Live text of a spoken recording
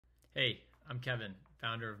Hey, I'm Kevin,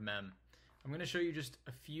 founder of Mem. I'm going to show you just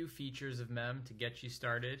a few features of Mem to get you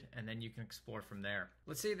started, and then you can explore from there.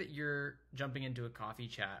 Let's say that you're jumping into a coffee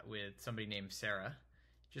chat with somebody named Sarah.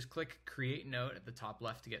 Just click Create Note at the top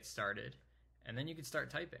left to get started, and then you can start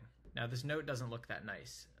typing. Now this note doesn't look that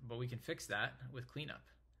nice, but we can fix that with Cleanup.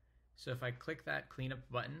 So if I click that Cleanup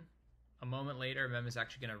button, a moment later Mem is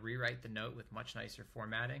actually going to rewrite the note with much nicer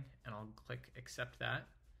formatting, and I'll click Accept that.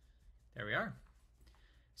 There we are.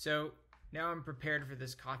 So now I'm prepared for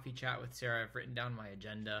this coffee chat with Sarah. I've written down my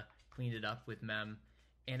agenda, cleaned it up with Mem,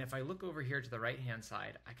 and if I look over here to the right-hand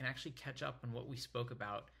side, I can actually catch up on what we spoke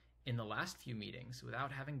about in the last few meetings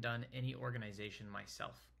without having done any organization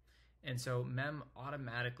myself. And so Mem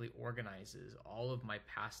automatically organizes all of my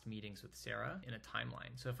past meetings with Sarah in a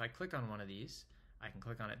timeline. So if I click on one of these, I can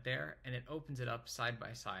click on it there, and it opens it up side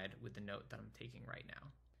by side with the note that I'm taking right now.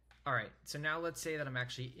 All right, so now let's say that I'm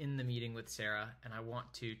actually in the meeting with Sarah and I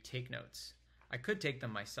want to take notes. I could take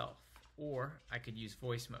them myself, or I could use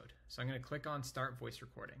voice mode. So I'm going to click on Start Voice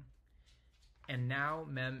Recording. And now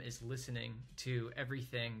Mem is listening to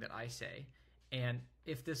everything that I say. And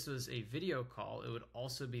if this was a video call, it would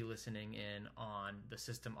also be listening in on the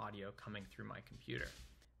system audio coming through my computer.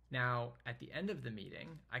 Now, at the end of the meeting,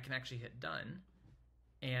 I can actually hit Done.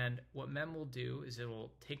 And what Mem will do is it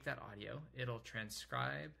will take that audio, it'll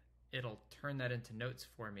transcribe, it'll turn that into notes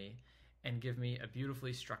for me and give me a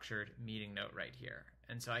beautifully structured meeting note right here.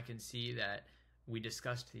 And so I can see that we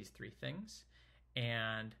discussed these three things,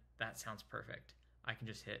 and that sounds perfect. I can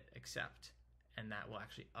just hit accept, and that will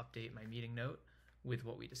actually update my meeting note with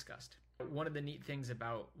what we discussed. One of the neat things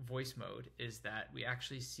about voice mode is that we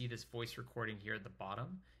actually see this voice recording here at the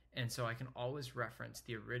bottom, and so I can always reference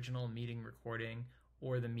the original meeting recording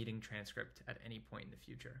or the meeting transcript at any point in the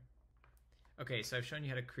future. Okay, so I've shown you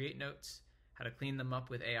how to create notes, how to clean them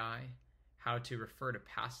up with AI, how to refer to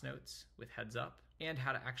past notes with heads up, and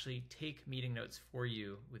how to actually take meeting notes for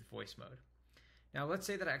you with voice mode. Now let's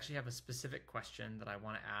say that I actually have a specific question that I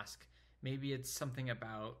want to ask. Maybe it's something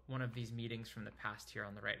about one of these meetings from the past here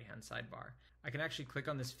on the right-hand sidebar. I can actually click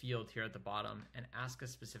on this field here at the bottom and ask a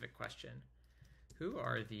specific question. Who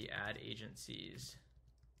are the ad agencies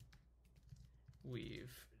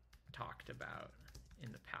we've talked about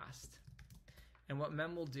in the past? And what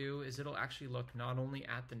Mem will do is it'll actually look not only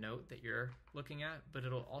at the note that you're looking at, but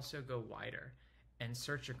it'll also go wider and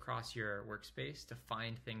search across your workspace to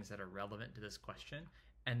find things that are relevant to this question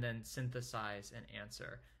and then synthesize an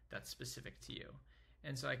answer that's specific to you.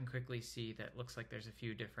 And so I can quickly see that it looks like there's a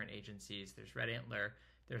few different agencies. There's Red Antler,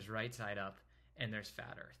 there's Right Side Up, and there's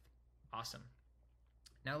Fat Earth. Awesome.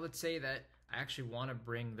 Now let's say that I actually want to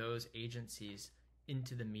bring those agencies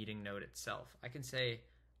into the meeting note itself. I can say,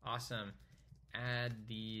 awesome, add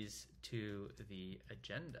these to the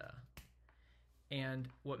agenda. And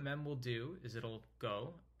what Mem will do is it'll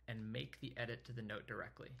go and make the edit to the note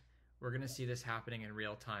directly. We're going to see this happening in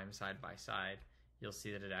real time side by side. You'll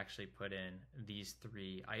see that it actually put in these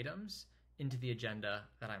three items into the agenda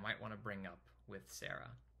that I might want to bring up with Sarah.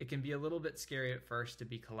 It can be a little bit scary at first to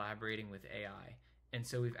be collaborating with AI. And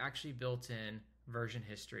so we've actually built in version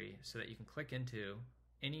history so that you can click into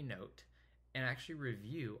any note and actually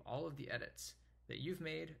review all of the edits that you've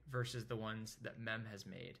made versus the ones that Mem has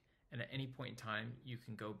made. And at any point in time, you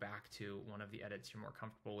can go back to one of the edits you're more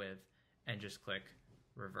comfortable with and just click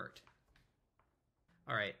revert.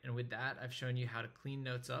 All right, and with that, I've shown you how to clean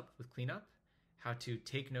notes up with Cleanup, how to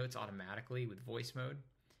take notes automatically with voice mode,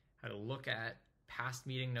 how to look at past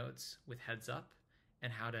meeting notes with heads up,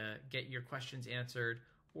 and how to get your questions answered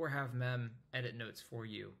or have Mem edit notes for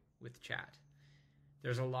you with chat.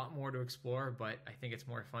 There's a lot more to explore, but I think it's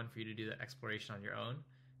more fun for you to do that exploration on your own.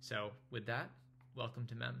 So with that, welcome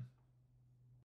to Mem.